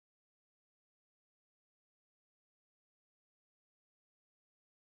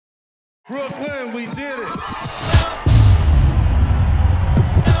Brooklyn, we did it.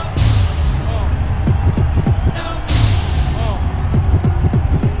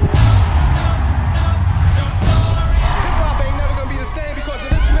 Hip-hop ain't never gonna be the same because of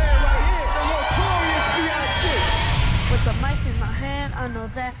this man right here, the Notorious B.I.G. With the mic in my hand, I know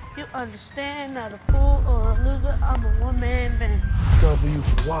that you understand. Not a fool or a loser, I'm a one-man band. W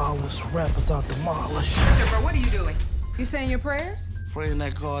for Wallace, rappers out demolish. Bro, what are you doing? You saying your prayers? Praying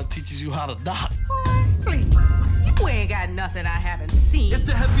that God teaches you how to knock. Please, you ain't got nothing I haven't seen. It's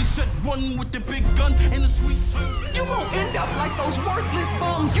the heavy set one with the big gun and the sweet turn. You gonna end up like those worthless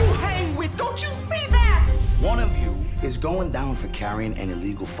bums you hang with. Don't you see that? One of you is going down for carrying an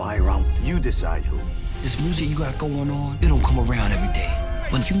illegal firearm. You decide who. This music you got going on, it don't come around every day.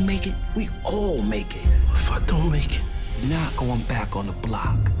 When you make it, we all make it. If I don't make it, Not going back on the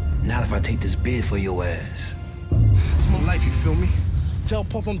block. Not if I take this bid for your ass. it's my life, you feel me? Tell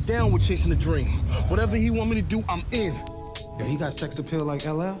Puff I'm down with chasing the dream. Whatever he want me to do, I'm in. Yo, he got sex appeal like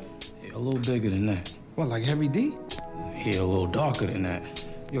LL? Yeah, a little bigger than that. What, like Heavy D? He a little darker than that.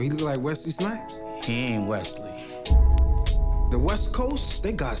 Yo, he look like Wesley Snipes. He ain't Wesley. The West Coast,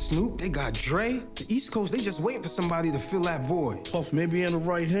 they got Snoop, they got Dre. The East Coast, they just waiting for somebody to fill that void. Puff, maybe in the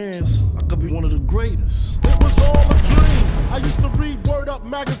right hands, I could be one of the greatest. It was all a dream. I used to read Word Up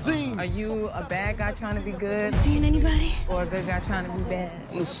magazine. Are you a bad guy trying to be good? Seeing anybody? Or a good guy trying to be bad?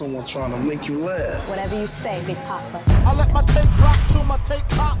 I'm someone trying to make you laugh. Whatever you say, Big Papa. I let my tape rock till my tape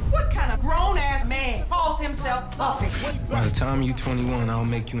pop. What kind of grown-ass man calls himself Puffy? By the time you 21, I'll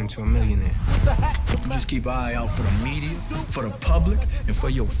make you into a millionaire. You just keep an eye out for the media, for the public, and for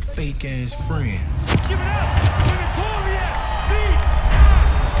your fake-ass friends. Give it up for Notorious B.I.G.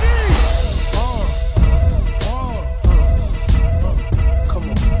 Come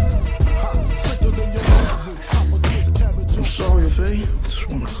on. Sicker than your music. Papa gets cabbage. I'm sorry if I just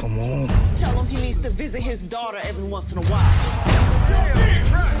want to come home. Tell him he needs to visit his daughter every once in a while.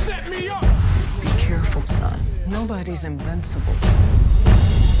 Set me up. Be careful, son. Nobody's invincible.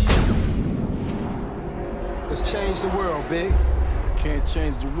 Let's change the world, big. Can't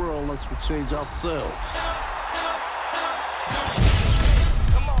change the world unless we change ourselves.